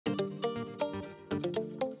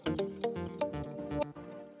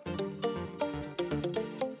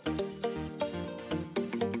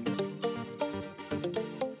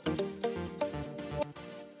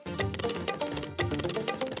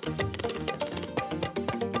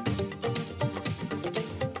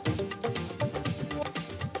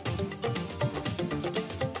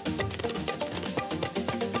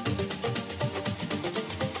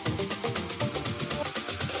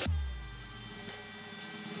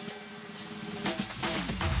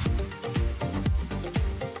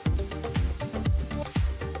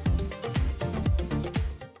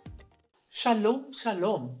Shalom,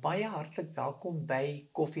 shalom. Baie hartlik welkom by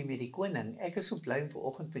Koffie met die Koning. Ek is so bly om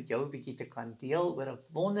vanoggend met jou 'n bietjie te kan deel oor 'n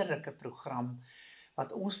wonderlike program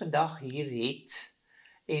wat ons vandag hier het.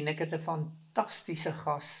 En ek het 'n fantastiese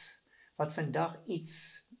gas wat vandag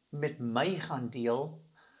iets met my gaan deel,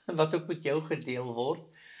 wat ook met jou gedeel word,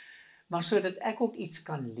 maar sodat ek ook iets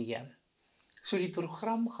kan leer. So die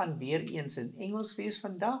program gaan weer eens in Engels wees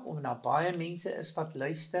vandag, omdat daar baie mense is wat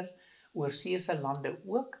luister, oorseese lande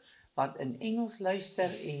ook, wat in Engels luister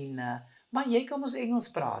en, maar jy kan ons Engels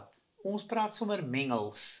praat. Ons praat sommer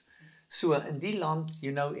mengels. So in die land,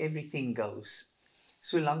 you know, everything goes.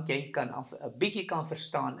 Solank jy kan 'n bietjie kan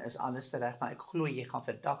verstaan, is alles reg, maar ek glo jy gaan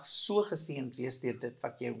vandag so geseënd wees deur dit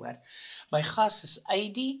wat jy hoor. My gas is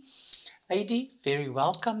Adie. Adie, very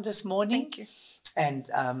welcome this morning. Thank you. And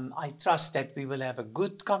I trust that we will have a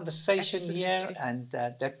good conversation Absolutely. here, and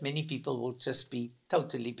that many people will just be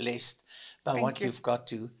totally blessed by Thank what you. you've got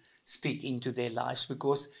to speak into their lives,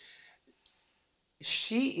 because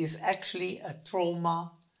she is actually a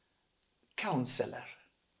trauma counselor.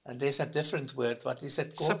 There's a different word. What is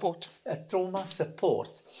it called? Support. A trauma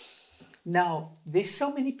support. Now, there's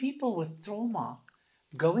so many people with trauma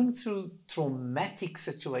going through traumatic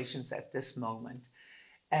situations at this moment.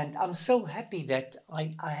 And I'm so happy that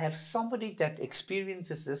I have somebody that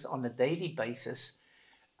experiences this on a daily basis,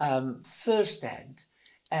 firsthand.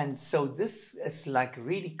 And so this is like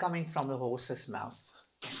really coming from the horse's mouth,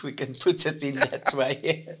 if we can put it in that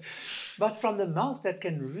way. But from the mouth that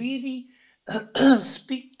can really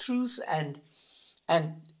speak truth, and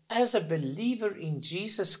as a believer in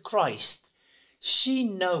Jesus Christ, she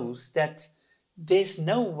knows that there's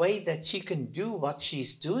no way that she can do what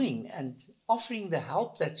she's doing and offering the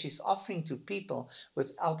help that she's offering to people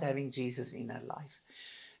without having Jesus in her life.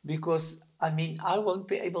 Because, I mean, I won't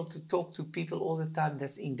be able to talk to people all the time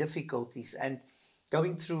that's in difficulties and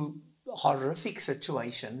going through horrific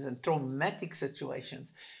situations and traumatic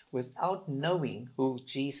situations without knowing who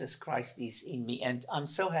Jesus Christ is in me. And I'm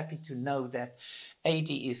so happy to know that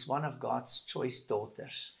Adie is one of God's choice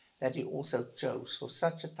daughters that he also chose for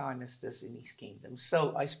such a time as this in his kingdom.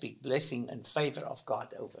 So I speak blessing and favor of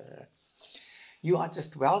God over her. You are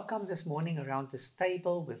just welcome this morning around this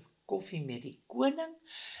table with Koffie met die Koning,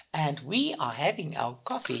 and we are having our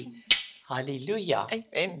coffee. Hallelujah.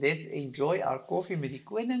 Amen. Let's enjoy our Koffie met die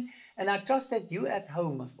Koning. And I trust that you at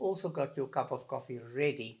home have also got your cup of coffee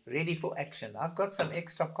ready for action. I've got some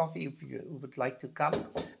extra coffee if you would like to come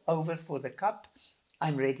over for the cup.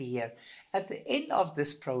 I'm ready here. At the end of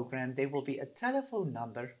this program, there will be a telephone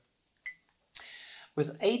number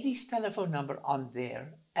with Adie's telephone number on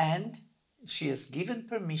there, and she has given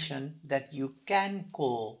permission that you can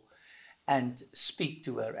call and speak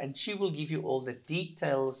to her, and she will give you all the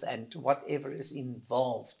details and whatever is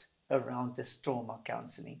involved around this trauma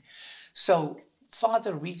counseling. So,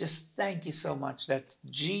 Father, we just thank you so much that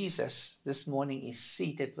Jesus this morning is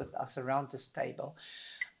seated with us around this table.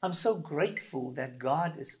 I'm so grateful that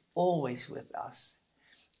God is always with us.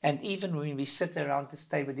 And even when we sit around this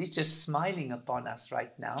table, he's just smiling upon us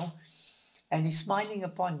right now. And he's smiling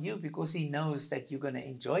upon you because he knows that you're going to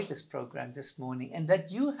enjoy this program this morning and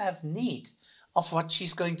that you have need of what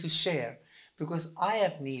she's going to share, because I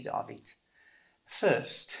have need of it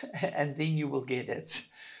first, and then you will get it.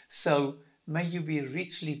 So may you be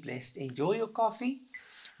richly blessed. Enjoy your coffee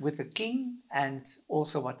with the King, and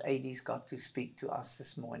also what Adie's got to speak to us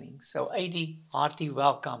this morning. So Adie, hearty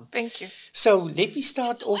welcome. Thank you. So let me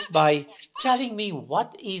start off by telling me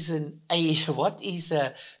what is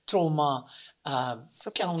a trauma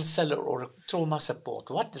counselor or a trauma support?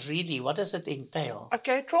 What does it entail?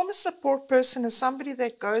 Okay, a trauma support person is somebody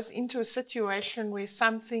that goes into a situation where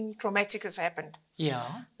something traumatic has happened.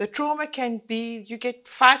 Yeah. The trauma can be, you get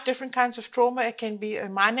 5 different kinds of trauma. It can be a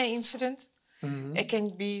minor incident, it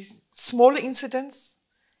can be smaller incidents,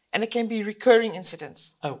 and it can be recurring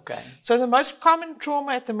incidents. Okay. So the most common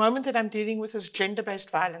trauma at the moment that I'm dealing with is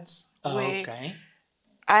gender-based violence. Where Okay.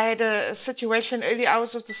 I had a situation early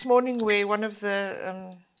hours of this morning where one of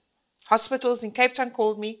the hospitals in Cape Town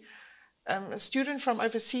called me. A student from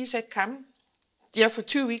overseas had come here for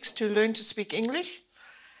 2 weeks to learn to speak English.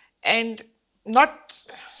 And not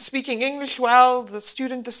speaking English well, the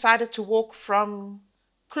student decided to walk from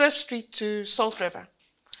Cliff Street to Salt River.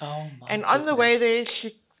 Oh my And on the way goodness. there,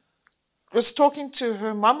 she was talking to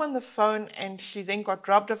her mum on the phone, and she then got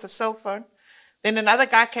robbed of the cell phone. Then another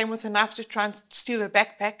guy came with a knife to try and steal her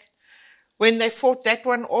backpack. When they fought that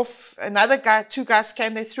one off, two guys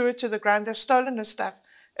came, they threw her to the ground, they've stolen her stuff.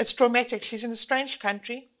 It's traumatic. She's in a strange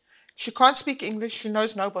country. She can't speak English, she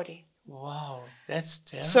knows nobody. Wow, that's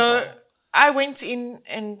terrible. So I went in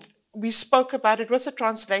and we spoke about it with the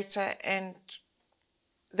translator, and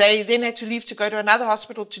they then had to leave to go to another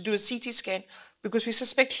hospital to do a CT scan because we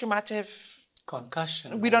suspect she might have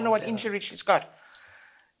concussion. We don't know what injury she's got.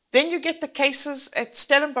 Then you get the cases at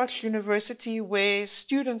Stellenbosch University where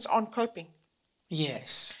students aren't coping.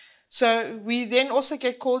 Yes. So we then also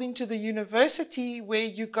get called into the university where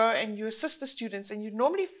you go and you assist the students, and you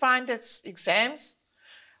normally find it's exams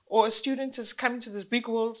or a student is coming to this big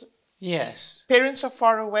world. Yes. Parents are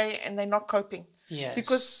far away and they're not coping. Yes.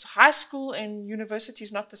 Because high school and university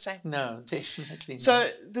is not the same. No, definitely not. So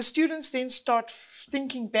the students then start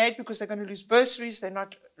thinking bad because they're going to lose bursaries, they're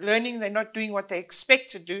not learning, they're not doing what they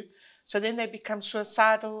expect to do. So then they become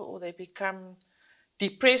suicidal or they become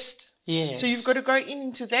depressed. Yes. So you've got to go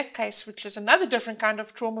into that case, which is another different kind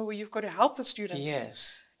of trauma where you've got to help the students.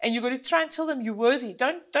 Yes. And you've got to try and tell them you're worthy.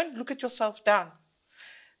 Don't look at yourself down.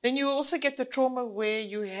 Then you also get the trauma where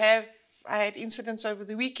I had incidents over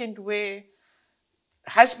the weekend where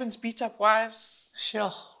husbands beat up wives.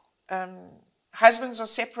 Sure. Husbands are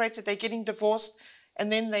separated, they're getting divorced,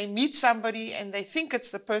 and then they meet somebody and they think it's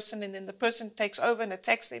the person, and then the person takes over and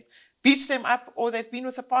attacks them, beats them up, or they've been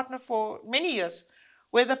with a partner for many years,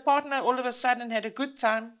 where the partner all of a sudden had a good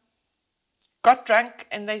time, got drunk,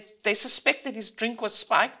 and they suspected his drink was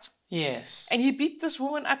spiked. Yes. And he beat this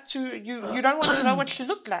woman up to, you don't want to know what she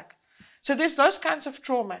looked like. So there's those kinds of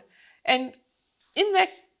trauma. And in that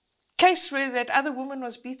case where that other woman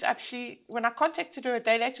was beat up, when I contacted her a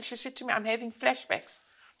day later, she said to me, I'm having flashbacks.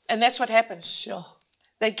 And that's what happens. Sure.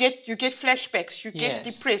 You get flashbacks, you get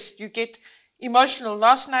depressed, you get emotional.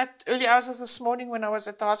 Last night, early hours of this morning when I was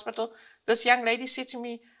at the hospital, this young lady said to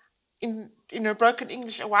me in her broken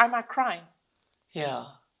English, why am I crying? Yeah.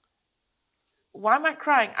 Why am I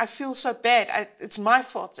crying? I feel so bad. It's my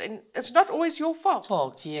fault. And it's not always your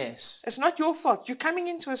fault. Yes. It's not your fault. You're coming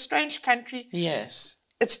into a strange country. Yes.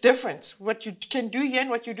 It's different. What you can do here and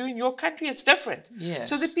what you do in your country, it's different. Yes.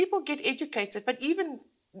 So the people get educated, but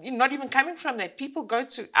not even coming from that, people go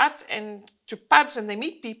out and to pubs and they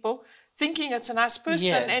meet people thinking it's a nice person.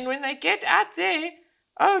 Yes. And when they get out there,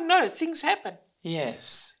 oh no, things happen.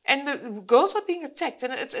 Yes. And the girls are being attacked.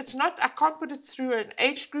 And it's not, I can't put it through an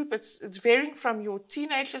age group. It's varying from your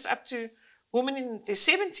teenagers up to women in their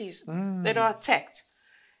 70s that are attacked.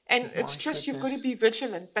 And it's just, you've got to be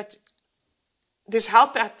vigilant. But there's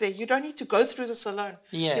help out there. You don't need to go through this alone.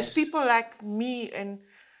 Yes. There's people like me and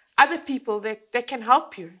other people that can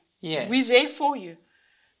help you. Yes. We're there for you.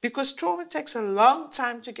 Because trauma takes a long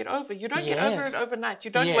time to get over. You don't get over it overnight. You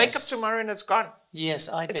don't wake up tomorrow and it's gone. Yes,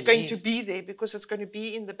 It's going to be there because it's going to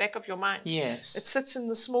be in the back of your mind. Yes. It sits in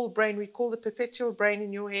the small brain. We call the perpetual brain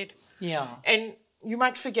in your head. Yeah. And you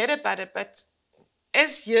might forget about it, but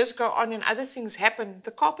as years go on and other things happen,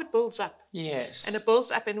 the carpet builds up. Yes. And it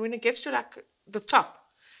builds up. And when it gets to like the top,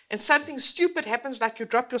 and something stupid happens, like you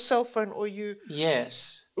drop your cell phone or you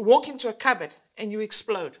walk into a cupboard and you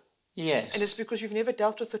explode. Yes. And it's because you've never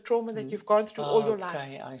dealt with the trauma that you've gone through all your life.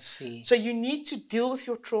 Okay, I see. So you need to deal with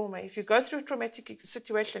your trauma. If you go through a traumatic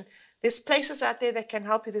situation, there's places out there that can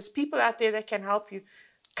help you. There's people out there that can help you.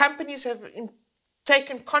 Companies have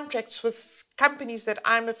taken contracts with companies that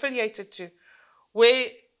I'm affiliated to, where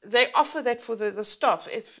they offer that for the staff.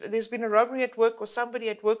 If there's been a robbery at work or somebody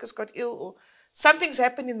at work has got ill or something's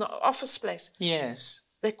happened in the office place. Yes.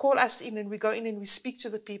 They call us in and we go in and we speak to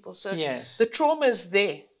the people. So yes. the trauma is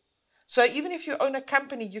there. So even if you own a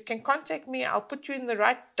company, you can contact me. I'll put you in the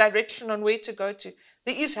right direction on where to go to.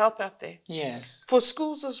 There is help out there. Yes. For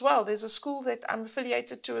schools as well. There's a school that I'm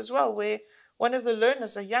affiliated to as well, where one of the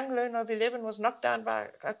learners, a young learner of 11, was knocked down by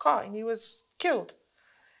a car and he was killed.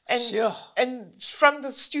 And, and from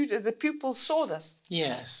the pupils saw this.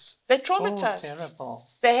 Yes. They're traumatized. Oh, terrible.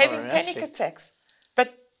 They're having panic attacks.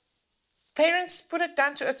 But parents put it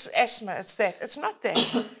down to it's asthma, it's that. It's not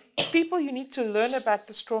that. People, you need to learn about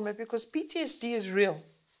this trauma because PTSD is real.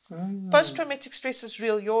 Post-traumatic stress is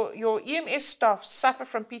real. Your EMS staff suffer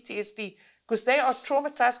from PTSD because they are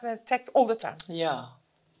traumatized and attacked all the time. Yeah.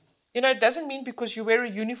 You know, it doesn't mean because you wear a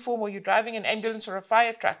uniform or you're driving an ambulance or a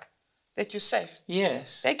fire truck that you're safe.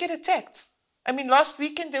 Yes. They get attacked. I mean, last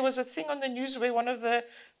weekend there was a thing on the news where one of the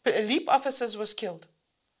LEAP officers was killed.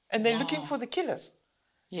 And they're looking for the killers.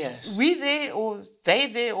 Yes. We there or they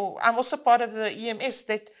there, or I'm also part of the EMS,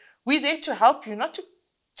 that we're there to help you, not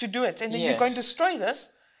to do it. And then you're going to destroy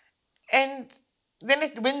this. And then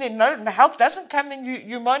when the help doesn't come, then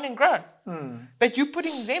you moan and groan. But you're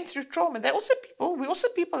putting them through trauma. They're also people. We're also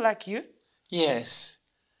people like you. Yes.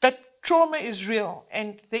 But trauma is real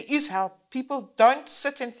and there is help. People don't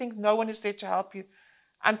sit and think no one is there to help you.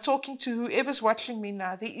 I'm talking to whoever's watching me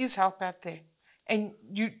now. There is help out there. And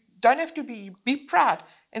you don't have to be proud.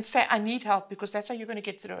 and say, I need help, because that's how you're going to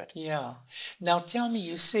get through it. Yeah. Now tell me,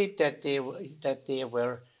 you said that there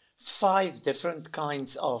were 5 different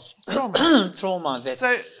kinds of trauma.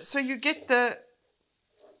 So you get the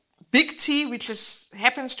big T, which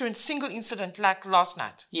happens to a single incident, like last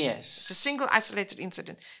night. Yes. It's a single isolated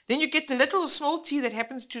incident. Then you get the little or small T that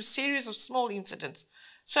happens to a series of small incidents.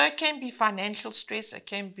 So it can be financial stress, it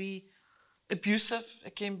can be abusive,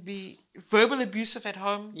 it can be verbal abusive at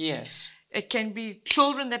home. Yes. It can be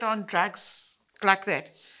children that are on drugs, like that.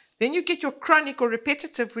 Then you get your chronic or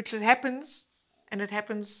repetitive, which happens, and it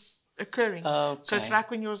happens occurring. Okay. So it's like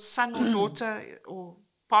when your son or daughter or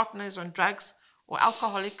partner is on drugs or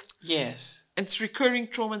alcoholic. Yes. It's recurring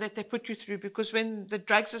trauma that they put you through, because when the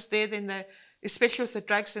drugs is there, then especially with the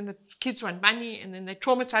drugs, then the kids want money, and then they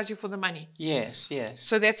traumatize you for the money. Yes, yes.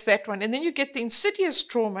 So that's that one. And then you get the insidious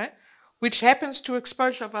trauma, which happens to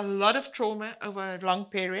exposure of a lot of trauma over a long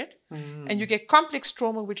period. Mm. And you get complex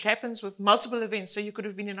trauma, which happens with multiple events. So you could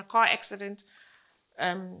have been in a car accident.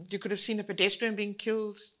 You could have seen a pedestrian being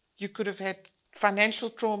killed. You could have had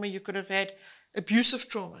financial trauma. You could have had abusive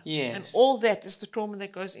trauma. Yes. And all that is the trauma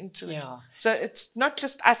that goes into it. So it's not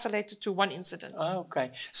just isolated to one incident.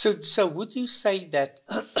 Okay. So would you say that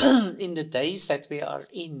in the days that we are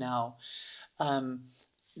in now,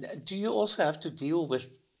 do you also have to deal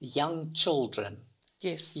with young children?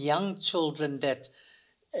 Yes. Young children that,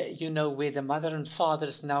 where the mother and father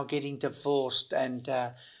is now getting divorced, and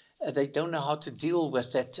they don't know how to deal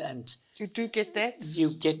with it, and you do get that. You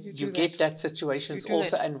get that situations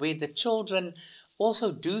also, and where the children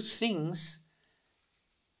also do things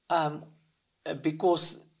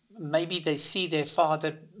because maybe they see their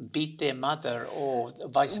father beat their mother, or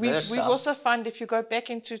vice versa. We've also found, if you go back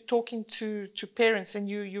into talking to parents, and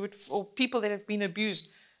you would, or people that have been abused,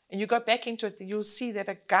 and you go back into it, you'll see that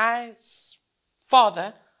a guy's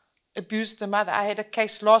father abused the mother. I had a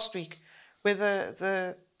case last week where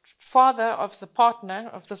the father of the partner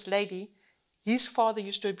of this lady, his father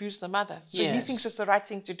used to abuse the mother. So he thinks it's the right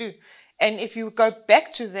thing to do. And if you go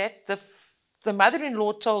back to that, the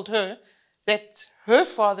mother-in-law told her that her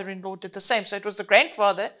father-in-law did the same. So it was the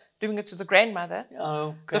grandfather doing it to the grandmother,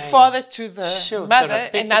 the father to the mother,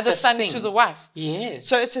 another son to the wife. Yes.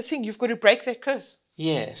 So it's a thing. You've got to break that curse.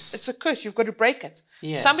 Yes. It's a curse. You've got to break it.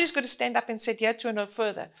 Yes. Somebody's got to stand up and say, yeah, to no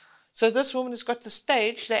further. So this woman has got the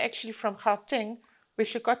stage. They're actually from Gauteng, where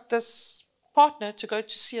she got this partner to go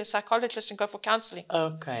to see a psychologist and go for counseling.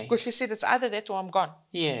 Okay. Because she said, it's either that or I'm gone.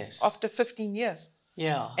 Yes. After 15 years.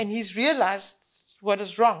 Yeah. And he's realized what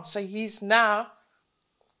is wrong. So he's now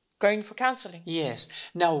going for counseling. Yes.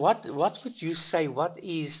 Now, what would you say? What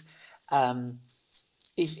is,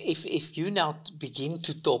 if you now begin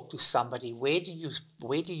to talk to somebody, where do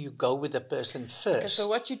you go with the person first? Okay, so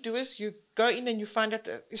what you do is you go in and you find out,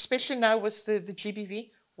 especially now with the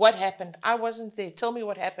GBV, what happened. I wasn't there. Tell me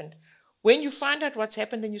what happened. When you find out what's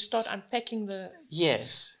happened, then you start unpacking the...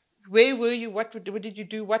 Yes. Where were you? What did you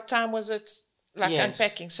do? What time was it? Like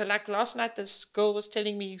unpacking. So like last night, this girl was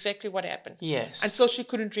telling me exactly what happened. Yes. Until she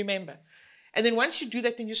couldn't remember. And then once you do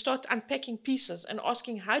that, then you start unpacking pieces and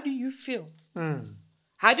asking, how do you feel? Mm.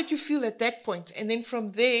 How did you feel at that point? And then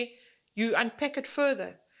from there, you unpack it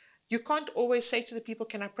further. You can't always say to the people,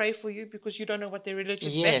 can I pray for you? Because you don't know what their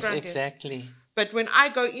religious background is. Yes, exactly. But when I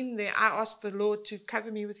go in there, I ask the Lord to cover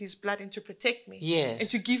me with his blood and to protect me. Yes. And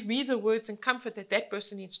to give me the words and comfort that that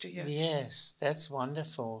person needs to hear. Yes, that's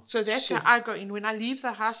wonderful. So that's how I go in. When I leave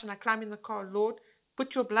the house and I climb in the car, Lord,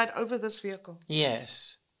 put your blood over this vehicle.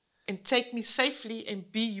 Yes. And take me safely and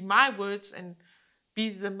be my words and be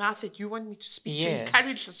the mouth that you want me to speak to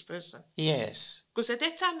encourage this person. Yes. Because at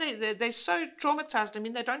that time, they're so traumatized. I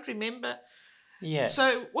mean, they don't remember. Yes.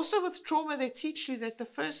 So also with trauma, they teach you that the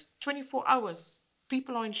first 24 hours,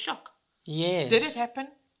 people are in shock. Yes. Did it happen?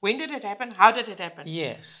 When did it happen? How did it happen?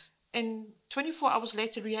 Yes. And 24 hours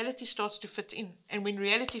later, reality starts to fit in. And when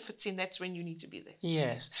reality fits in, that's when you need to be there.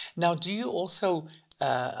 Yes. Now, do you also,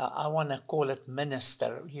 I want to call it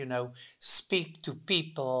minister, speak to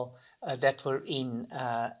people that were in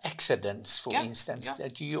accidents, for instance? Yeah.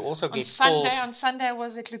 Do you also get calls? On Sunday, I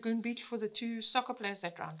was at Lagoon Beach for the 2 soccer players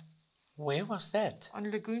that round. Where was that? On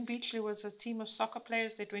Lagoon Beach, there was a team of soccer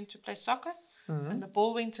players that went to play soccer. Mm-hmm. And the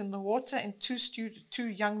ball went in the water, and 2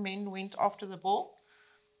 young men went after the ball.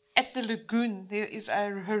 At the lagoon, there is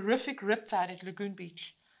a horrific riptide at Lagoon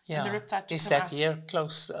Beach. Yeah. And the riptide took is them that out. Here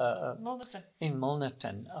close? Milnerton. In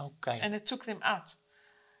Milnerton, okay. And it took them out.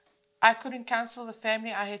 I couldn't counsel the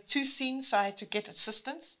family. I had 2 scenes, so I had to get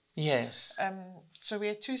assistance. Yes. So we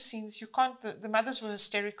had 2 scenes. You can't. The mothers were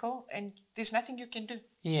hysterical, and there's nothing you can do.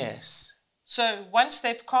 Yes. So once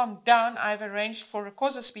they've calmed down, I've arranged for a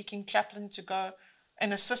causa speaking chaplain to go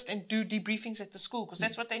and assist and do debriefings at the school, because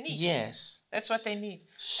that's what they need. Yes. That's what they need.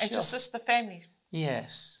 Sure. And to assist the families.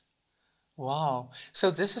 Yes. Wow.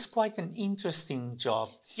 So this is quite an interesting job.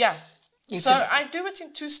 Yeah. It's So I do it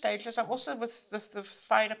in 2 stages. I'm also with the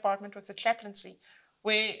fire department, with the chaplaincy,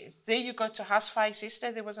 where there you go to house fires.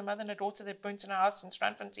 Yesterday there was a mother and a daughter that burnt in a house in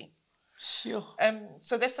Strandfontein. Sure.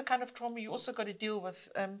 So that's the kind of trauma you also got to deal with.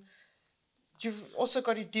 You've also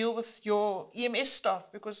got to deal with your EMS staff,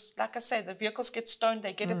 because, like I say, the vehicles get stoned,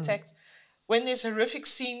 they get attacked. When there's horrific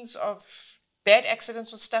scenes of bad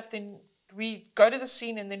accidents or stuff, then we go to the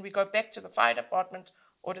scene and then we go back to the fire department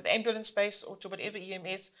or to the ambulance base or to whatever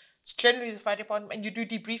EMS. It's generally the fire department, and you do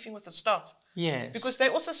debriefing with the staff. Yes. Because they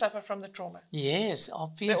also suffer from the trauma. Yes,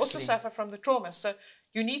 obviously. They also suffer from the trauma. So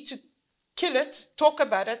you need to kill it, talk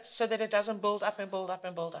about it, so that it doesn't build up and build up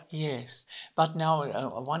and build up. Yes. But now,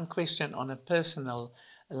 one question on a personal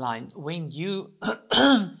line. When you...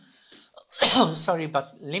 Sorry,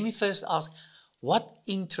 but let me first ask, what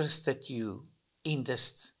interested you in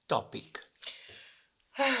this topic?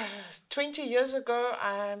 20 years ago,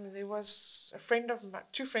 there was a friend of mine,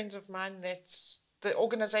 2 friends of mine, that the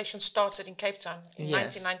organization started in Cape Town in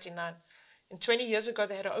 1999. And 20 years ago,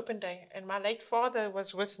 they had an open day, and my late father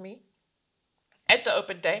was with me at the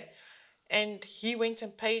open day, and he went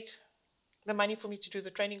and paid the money for me to do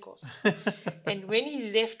the training course. And when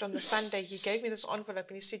he left on the Sunday, he gave me this envelope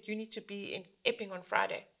and he said, "You need to be in Epping on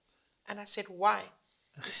Friday." And I said, "Why?"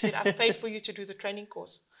 He said, "I've paid for you to do the training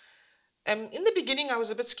course." In the beginning, I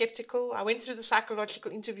was a bit skeptical. I went through the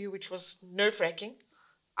psychological interview, which was nerve-wracking.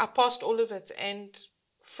 I passed all of it, and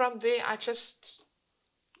from there, I just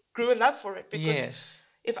grew a love for it, because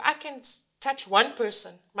if I can touch one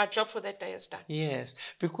person, my job for that day is done.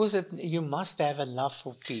 Yes, because you must have a love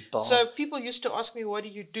for people. So people used to ask me, "What do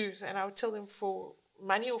you do?" And I would tell them, for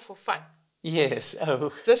money or for fun. Yes.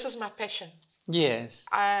 Oh. This is my passion. Yes.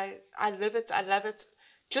 I live it. I love it.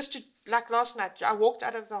 Just to, like last night, I walked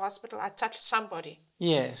out of the hospital, I touched somebody.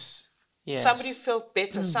 Yes. Yes. Somebody felt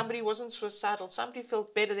better. Somebody wasn't suicidal. Somebody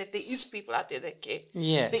felt better, that there is people out there that care.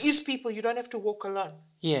 Yes. There is people. You don't have to walk alone.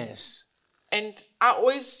 Yes. And I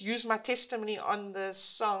always use my testimony on the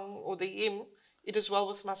song or the hymn, "It is well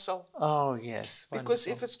with my soul." Oh, yes. Because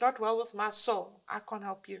wonderful. if it's not well with my soul, I can't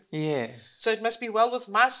help you. Yes. So it must be well with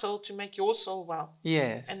my soul to make your soul well.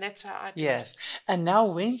 Yes. And that's how I do Yes. And now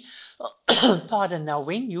when, now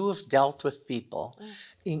when you have dealt with people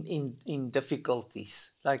in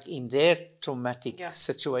difficulties, like in their traumatic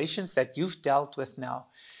situations that you've dealt with now,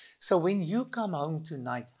 so when you come home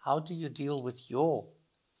tonight, how do you deal with your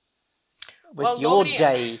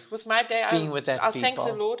day? With my day, I'll thank the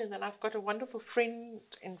people. Lord, and then I've got a wonderful friend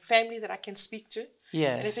and family that I can speak to.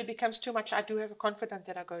 Yes. And if it becomes too much, I do have a confidant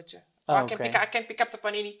that I go to. I can pick up the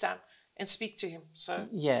phone anytime and speak to him. So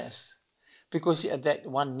yes, because that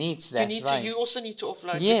one needs that. You also need to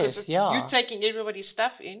offload. Yes, you're taking everybody's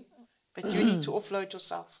stuff in, but you need to offload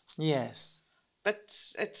yourself. Yes. But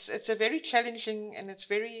it's a very challenging, and it's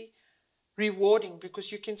very rewarding,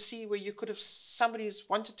 because you can see where you could have, somebody who's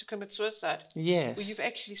wanted to commit suicide. Yes. Where you've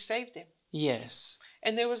actually saved them. Yes.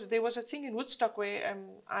 And there was a thing in Woodstock where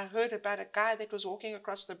I heard about a guy that was walking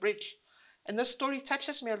across the bridge. And this story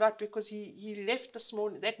touches me a lot, because he left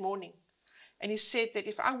that morning. And he said that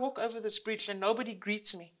if I walk over this bridge and nobody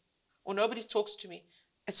greets me or nobody talks to me,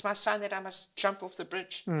 it's my sign that I must jump off the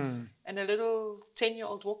bridge. And a little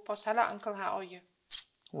 10-year-old walked past, "Hello, uncle, how are you?"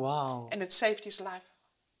 Wow. And it saved his life.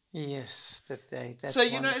 Yes, that's so,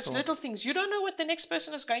 wonderful. It's little things. You don't know what the next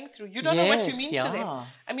person is going through. You don't know what you mean to them.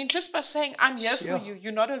 I mean, just by saying, "I'm here for you,"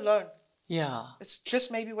 you're not alone. Yeah. It's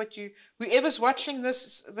just maybe whoever's watching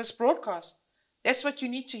this broadcast, that's what you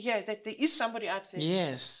need to hear, that there is somebody out there.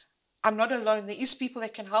 Yes. I'm not alone. There is people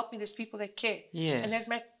that can help me. There's people that care. Yes. And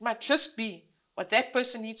that might just be what that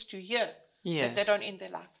person needs to hear, that they don't end their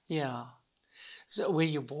life. Yeah. So were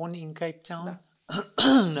you born in Cape Town? No.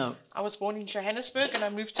 No. I was born in Johannesburg, and I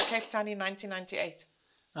moved to Cape Town in 1998.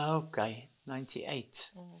 Okay,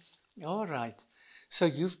 98. All right. So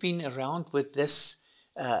you've been around with this.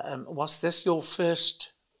 Was this your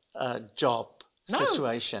first job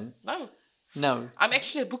situation? No. No. I'm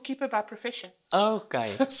actually a bookkeeper by profession.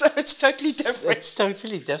 Okay. So it's totally different. It's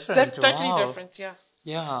totally different. Totally different, yeah.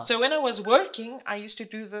 Yeah. So when I was working, I used to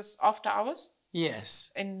do this after hours.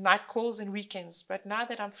 Yes. And night calls and weekends. But now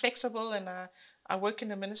that I'm flexible and I work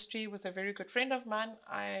in a ministry with a very good friend of mine,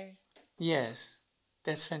 Yes,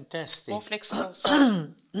 that's fantastic. More flexible.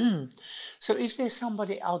 So if there's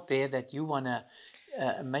somebody out there that you want to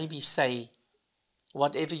maybe say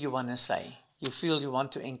whatever you want to say, you feel you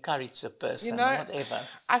want to encourage the person, whatever.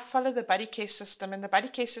 I follow the buddy care system, and the buddy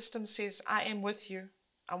care system says, "I am with you.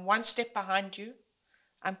 I'm one step behind you.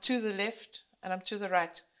 I'm to the left and I'm to the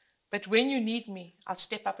right. But when you need me, I'll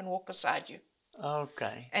step up and walk beside you.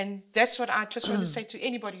 Okay. And that's what I just want to say to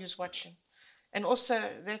anybody who's watching. And also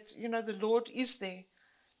that, the Lord is there.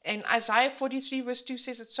 And Isaiah 43 verse 2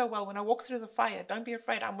 says it so well. When I walk through the fire, don't be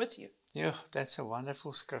afraid, I'm with you. Yeah, that's a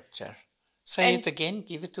wonderful scripture. Say it again,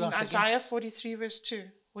 give it to us again. Isaiah 43 verse 2.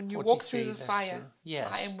 When you walk through the fire,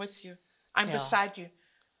 I am with you. I'm beside you.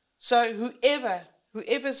 So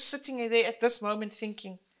whoever's sitting there at this moment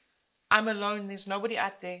thinking, I'm alone, there's nobody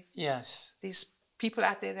out there. Yes. There's people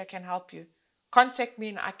out there that can help you. Contact me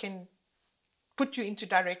and I can put you into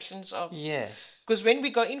directions of... Yes. Because when we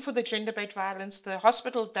go in for the gender-based violence, the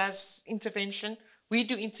hospital does intervention, we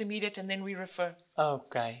do intermediate, and then we refer.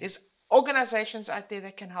 Okay. There's organizations out there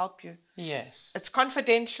that can help you. Yes. It's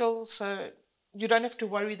confidential, so you don't have to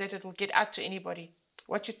worry that it will get out to anybody.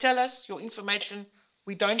 What you tell us, your information,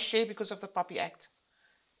 we don't share because of the Puppy Act.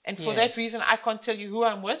 And for that reason, I can't tell you who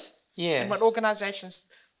I'm with and what organizations.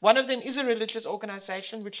 One of them is a religious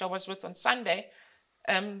organization, which I was with on Sunday.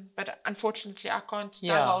 But unfortunately, I can't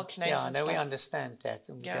divulge names and no, stuff. we understand that.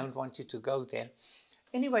 And we don't want you to go there.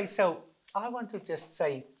 Anyway, so I want to just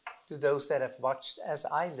say to those that have watched as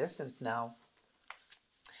I listened now,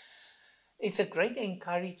 it's a great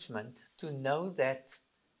encouragement to know that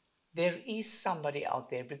there is somebody out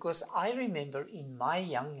there, because I remember in my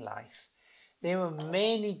young life, there were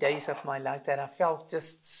many days of my life that I felt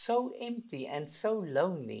just so empty and so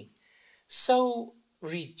lonely, so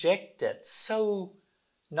rejected, so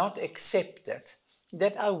not accepted,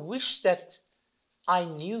 that I wish that I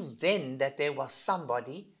knew then that there was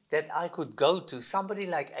somebody that I could go to, somebody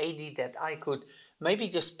like Adie that I could maybe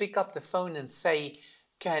just pick up the phone and say,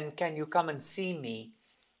 can you come and see me?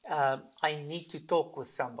 I need to talk with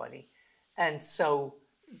somebody. And so,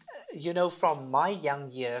 from my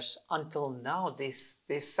young years until now, there's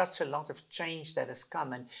such a lot of change that has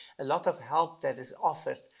come and a lot of help that is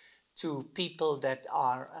offered to people that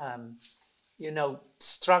are,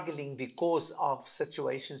 struggling because of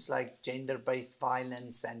situations like gender-based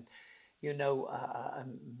violence and,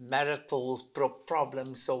 marital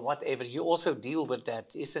problems or whatever. You also deal with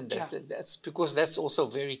that, isn't it? Yeah. That's because that's also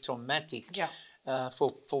very traumatic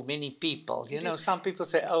for many people. Some people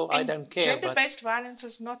say, oh, and I don't care. Gender-based violence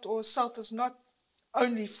is not, or assault is not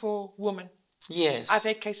only for women. Yes. I've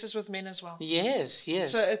had cases with men as well. Yes,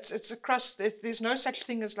 yes. So it's across, there's no such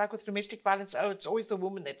thing as like with domestic violence, oh, it's always the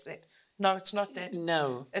woman that's that. No, it's not that.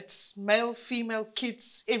 No. It's male, female,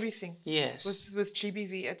 kids, everything. Yes. With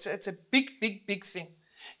GBV. It's a big thing.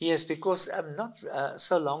 Yes, because not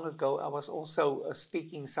so long ago, I was also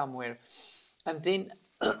speaking somewhere. And then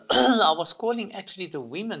I was calling actually the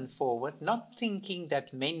women forward, not thinking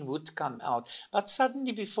that men would come out. But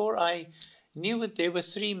suddenly before I knew it, there were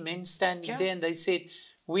 3 men standing there and they said,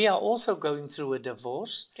 we are also going through a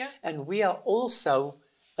divorce. Yeah. And we are also...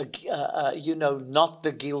 not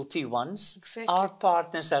the guilty ones. Exactly. Our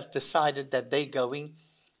partners have decided that they're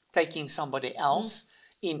taking somebody else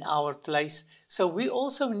in our place. So we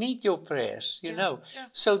also need your prayers, you know. Yeah.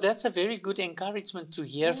 So that's a very good encouragement to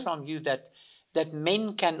hear from you that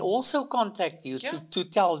men can also contact you to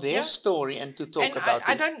tell their story and to talk about it.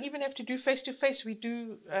 I don't even have to do face-to-face. We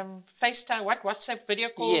do FaceTime, WhatsApp video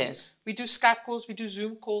calls. Yes. We do Skype calls. We do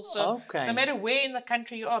Zoom calls. So no matter where in the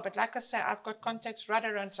country you are. But like I say, I've got contacts right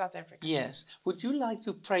around South Africa. Yes. Would you like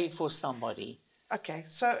to pray for somebody? Okay.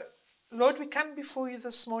 So, Lord, we come before you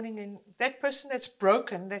this morning, and that person that's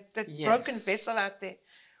broken, that broken vessel out there,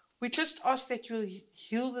 we just ask that you'll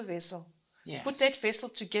heal the vessel. Yes. Put that vessel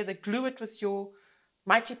together, glue it with your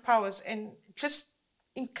mighty powers, and just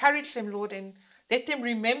encourage them, Lord, and let them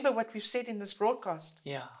remember what we've said in this broadcast.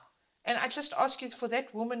 Yeah. And I just ask you for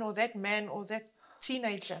that woman or that man or that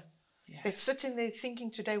teenager that's sitting there thinking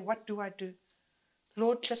today, what do I do?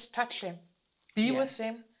 Lord, just touch them. Be with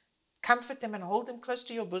them, comfort them, and hold them close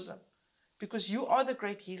to your bosom, because you are the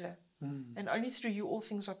great healer, and only through you all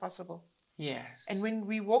things are possible. Yes. And when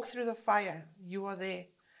we walk through the fire, you are there.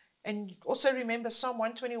 And also remember Psalm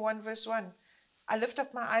 121 verse 1. I lift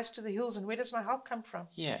up my eyes to the hills, and where does my help come from?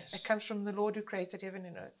 Yes. It comes from the Lord who created heaven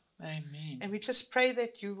and earth. Amen. And we just pray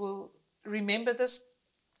that you will remember this,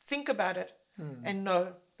 think about it, and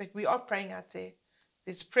know that we are praying out there.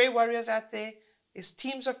 There's prayer warriors out there. There's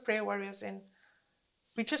teams of prayer warriors. And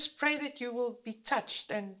we just pray that you will be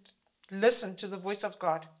touched and listen to the voice of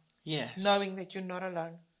God. Yes. Knowing that you're not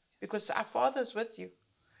alone. Because our Father is with you.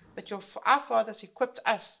 But our Father's equipped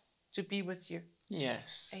us to be with you.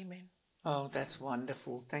 Yes. Amen. Oh, that's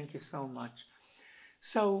wonderful. Thank you so much.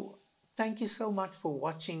 So, thank you so much for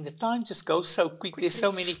watching. The time just goes so quick. There's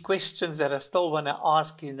so many questions that I still want to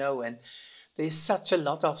ask, and there's such a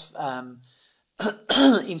lot of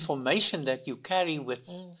information that you carry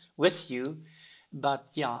with you. But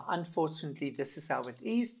yeah, unfortunately, this is how it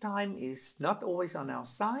is. Time is not always on our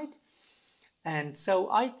side. And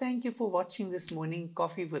so I thank you for watching this morning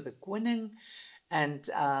Coffee with the Koning. And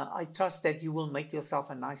I trust that you will make yourself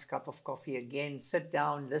a nice cup of coffee again. Sit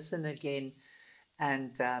down, listen again.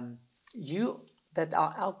 And you that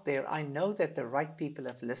are out there, I know that the right people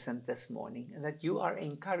have listened this morning and that you are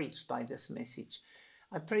encouraged by this message.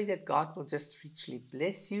 I pray that God will just richly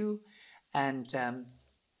bless you. And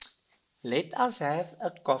let us have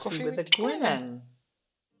a coffee with the Koning.